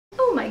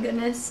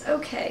goodness.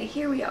 Okay,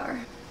 here we are.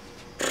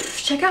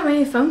 Check out my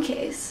new phone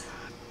case.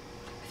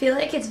 I feel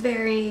like it's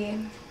very,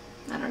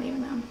 I don't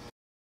even know.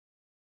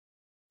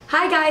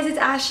 Hi guys, it's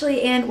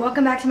Ashley and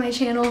welcome back to my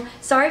channel.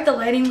 Sorry if the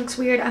lighting looks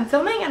weird. I'm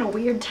filming at a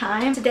weird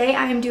time. Today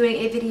I am doing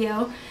a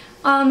video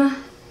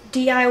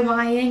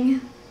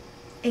DIYing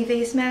a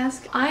face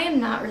mask. I am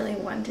not really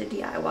one to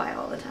DIY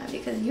all the time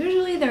because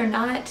usually they're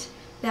not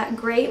that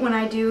great when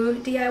I do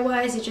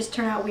DIYs. It just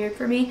turn out weird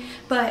for me.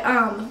 But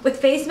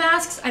with face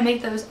masks, I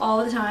make those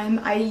all the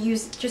time. I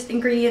use just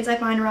ingredients I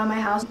find around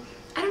my house.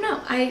 I don't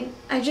know,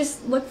 I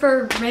just look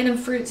for random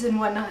fruits and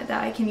whatnot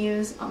that I can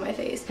use on my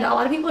face. And a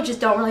lot of people just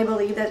don't really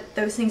believe that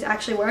those things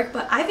actually work,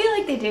 but I feel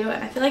like they do,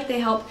 and I feel like they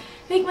help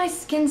make my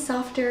skin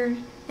softer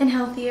and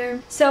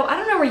healthier. So I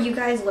don't know where you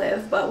guys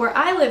live, but where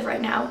I live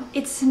right now,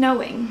 it's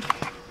snowing.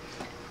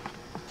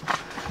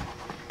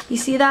 You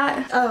see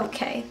that?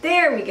 Okay,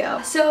 there we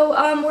go. So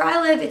where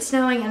I live, it's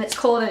snowing and it's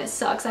cold and it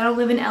sucks. I don't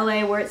live in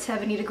LA where it's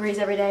 70 degrees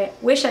every day.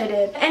 Wish I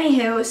did.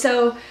 Anywho,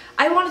 so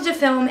I wanted to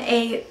film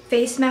a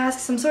face mask,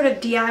 some sort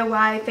of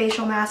DIY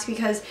facial mask,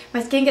 because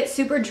my skin gets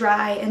super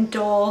dry and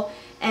dull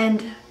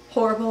and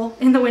horrible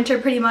in the winter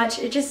pretty much.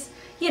 It just,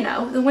 you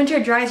know, the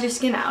winter dries your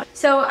skin out.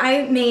 So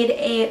I made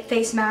a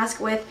face mask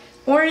with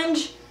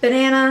orange,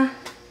 banana,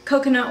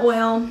 coconut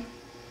oil,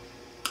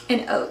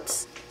 and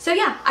oats. So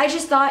yeah, I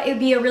just thought it would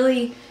be a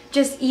really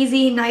just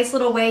easy, nice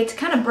little way to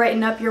kind of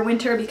brighten up your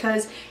winter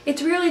because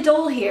it's really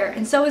dull here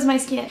and so is my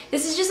skin.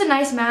 This is just a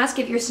nice mask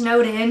if you're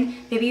snowed in,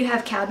 maybe you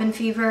have cabin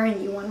fever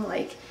and you want to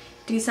like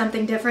do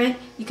something different,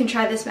 you can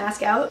try this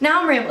mask out.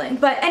 Now I'm rambling,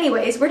 but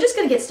anyways, we're just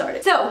gonna get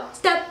started. So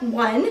step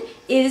one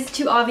is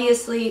to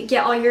obviously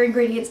get all your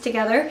ingredients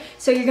together.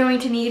 So you're going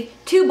to need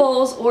 2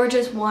 bowls or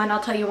just one,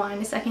 I'll tell you why in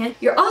a second.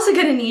 You're also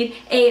gonna need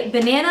a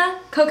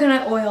banana,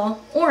 coconut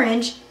oil,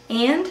 orange,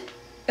 and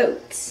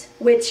oats,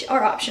 which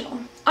are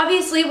optional.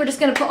 Obviously, we're just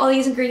going to put all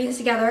these ingredients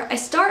together. I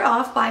start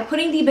off by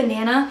putting the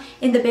banana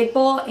in the big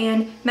bowl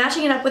and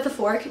mashing it up with a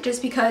fork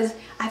just because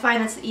I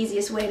find that's the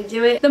easiest way to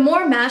do it. The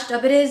more mashed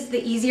up it is,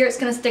 the easier it's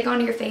going to stick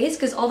onto your face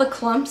because all the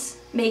clumps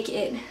make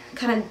it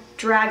kind of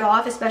drag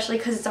off, especially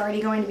because it's already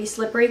going to be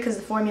slippery because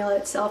the formula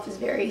itself is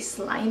very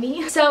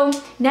slimy. So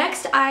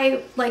next,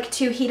 I like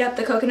to heat up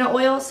the coconut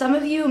oil. Some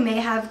of you may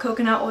have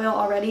coconut oil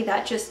already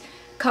that just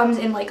comes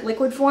in like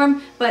liquid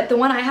form, but the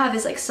one I have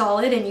is like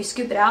solid and you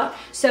scoop it out.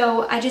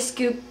 So I just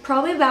scoop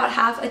probably about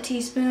half a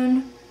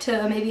teaspoon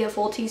to maybe a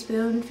full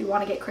teaspoon if you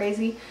want to get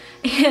crazy,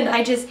 and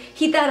I just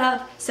heat that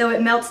up so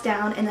it melts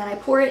down, and then I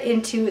pour it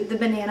into the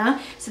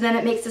banana, so then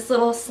it makes this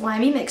little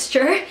slimy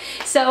mixture.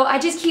 So I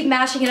just keep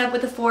mashing it up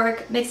with a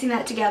fork, mixing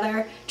that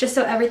together just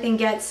so everything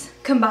gets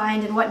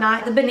combined and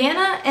whatnot. The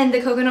banana and the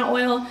coconut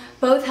oil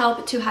both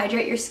help to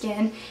hydrate your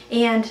skin,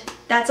 and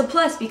that's a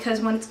plus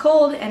because when it's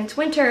cold and it's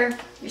winter,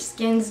 your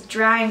skin's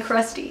dry and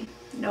crusty.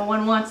 No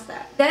one wants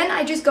that. Then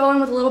I just go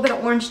in with a little bit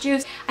of orange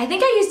juice. I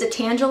think I used a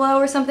Tangelo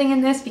or something in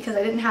this because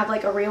I didn't have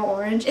like a real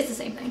orange. It's the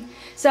same thing.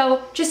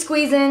 So just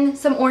squeeze in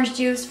some orange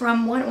juice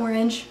from one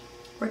orange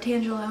or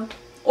Tangelo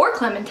or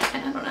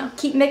clementine, I don't know.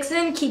 Keep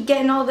mixing, keep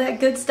getting all that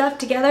good stuff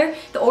together.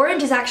 The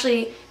orange is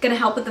actually gonna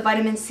help with the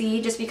vitamin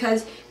C just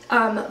because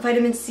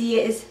vitamin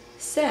C is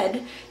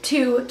said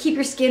to keep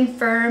your skin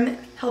firm,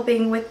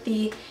 helping with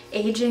the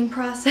aging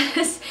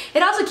process.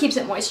 It also keeps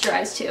it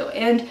moisturized too.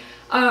 And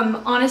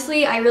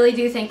honestly, I really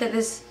do think that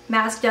this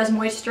mask does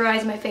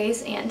moisturize my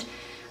face and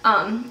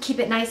keep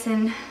it nice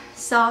and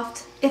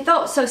soft. It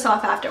felt so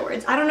soft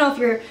afterwards. I don't know if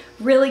you're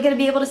really going to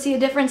be able to see a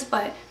difference,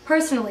 but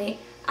personally,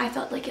 I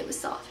felt like it was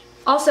soft.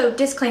 Also,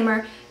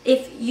 disclaimer,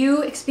 if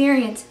you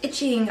experience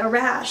itching, a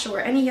rash, or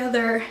any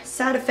other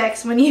side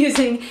effects when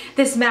using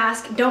this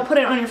mask, don't put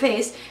it on your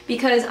face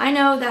because I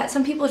know that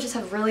some people just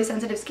have really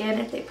sensitive skin.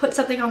 If they put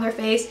something on their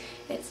face,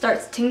 it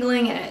starts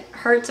tingling and it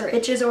hurts or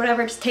itches or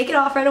whatever. Just take it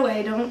off right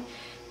away. Don't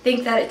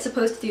think that it's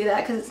supposed to do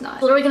that because it's not.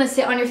 It's literally going to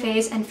sit on your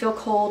face and feel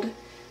cold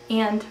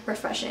and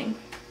refreshing.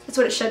 That's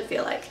what it should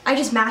feel like. I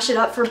just mash it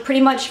up for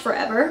pretty much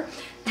forever.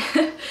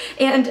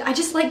 And I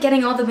just like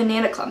getting all the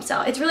banana clumps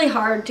out. It's really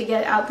hard to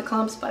get out the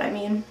clumps, but I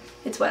mean,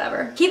 it's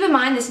whatever. Keep in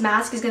mind this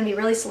mask is going to be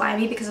really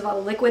slimy because of all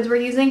the liquids we're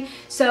using,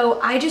 so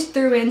I just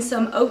threw in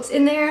some oats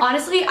in there.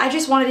 Honestly, I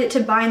just wanted it to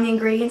bind the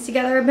ingredients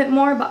together a bit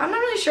more, but I'm not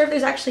really sure if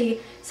there's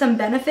actually some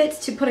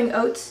benefits to putting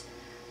oats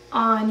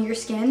on your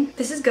skin.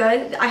 This is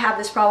good. I have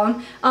this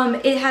problem.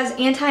 It has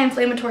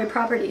anti-inflammatory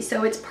properties,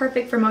 so it's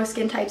perfect for most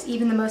skin types,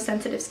 even the most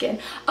sensitive skin.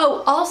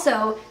 Oh,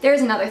 also,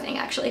 there's another thing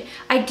actually.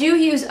 I do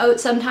use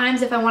oats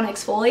sometimes if I want to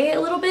exfoliate a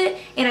little bit,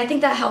 and I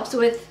think that helps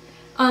with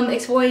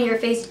exfoliating your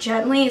face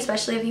gently,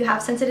 especially if you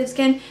have sensitive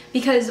skin,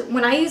 because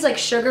when I use like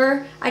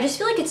sugar, I just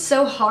feel like it's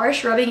so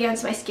harsh rubbing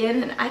against my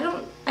skin, and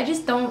I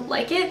just don't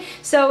like it.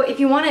 So if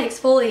you want to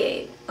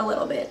exfoliate a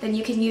little bit, then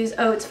you can use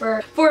oats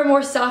for a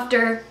more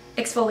softer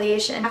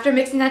exfoliation. After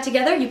mixing that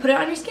together, you put it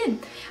on your skin.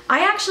 I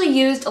actually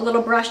used a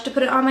little brush to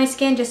put it on my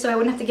skin just so I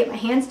wouldn't have to get my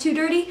hands too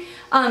dirty,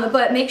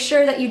 but make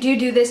sure that you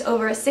do this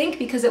over a sink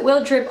because it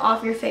will drip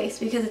off your face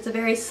because it's a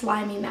very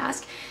slimy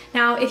mask.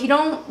 Now, if you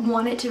don't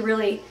want it to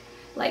really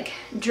like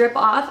drip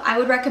off, I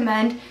would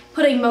recommend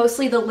putting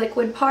mostly the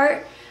liquid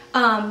part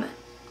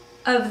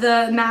of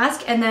the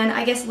mask, and then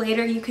I guess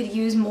later you could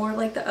use more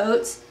like the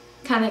oats,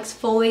 kind of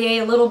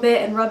exfoliate a little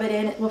bit and rub it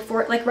in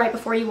before, like right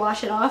before you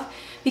wash it off.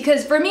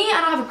 Because for me,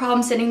 I don't have a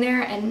problem sitting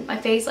there and my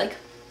face like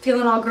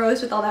feeling all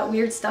gross with all that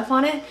weird stuff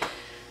on it.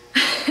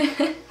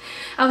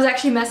 I was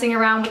actually messing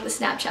around with the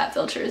Snapchat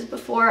filters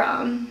before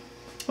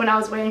when I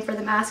was waiting for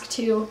the mask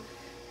to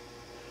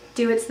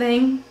do its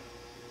thing.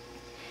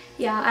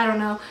 Yeah, I don't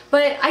know.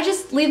 But I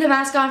just leave the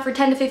mask on for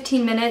 10 to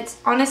 15 minutes.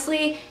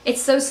 Honestly,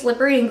 it's so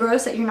slippery and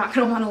gross that you're not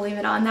going to want to leave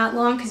it on that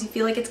long because you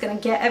feel like it's going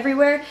to get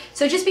everywhere.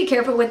 So just be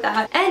careful with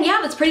that. And yeah,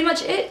 that's pretty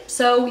much it.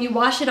 So you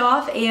wash it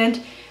off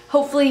and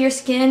hopefully your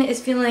skin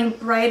is feeling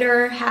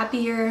brighter,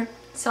 happier,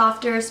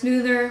 softer,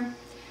 smoother,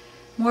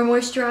 more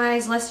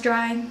moisturized, less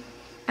dry.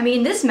 I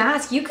mean, this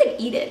mask, you could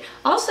eat it.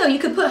 Also, you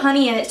could put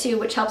honey in it too,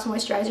 which helps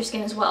moisturize your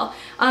skin as well.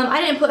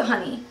 I didn't put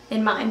honey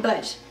in mine,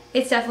 but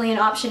it's definitely an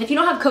option. If you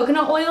don't have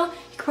coconut oil,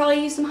 you could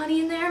probably use some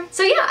honey in there.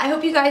 So yeah, I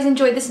hope you guys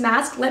enjoyed this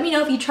mask. Let me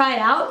know if you try it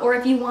out or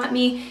if you want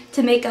me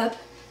to make up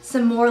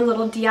some more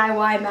little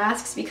DIY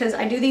masks, because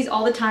I do these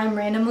all the time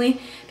randomly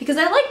because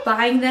I like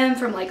buying them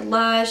from like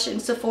Lush and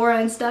Sephora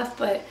and stuff,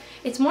 but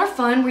it's more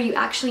fun where you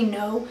actually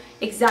know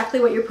exactly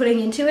what you're putting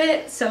into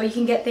it, so you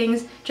can get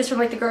things just from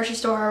like the grocery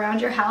store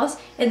around your house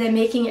and then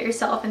making it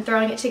yourself and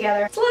throwing it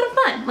together. It's a lot of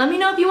fun. Let me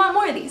know if you want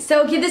more of these.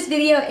 So give this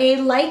video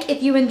a like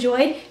if you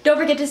enjoyed. Don't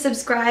forget to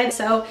subscribe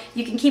so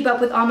you can keep up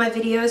with all my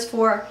videos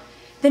for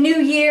the new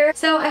year.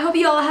 So I hope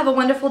you all have a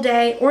wonderful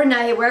day or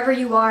night wherever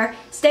you are.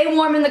 Stay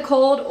warm in the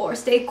cold or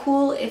stay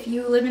cool if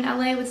you live in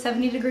LA with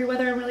 70-degree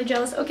weather. I'm really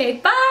jealous. Okay,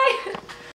 bye!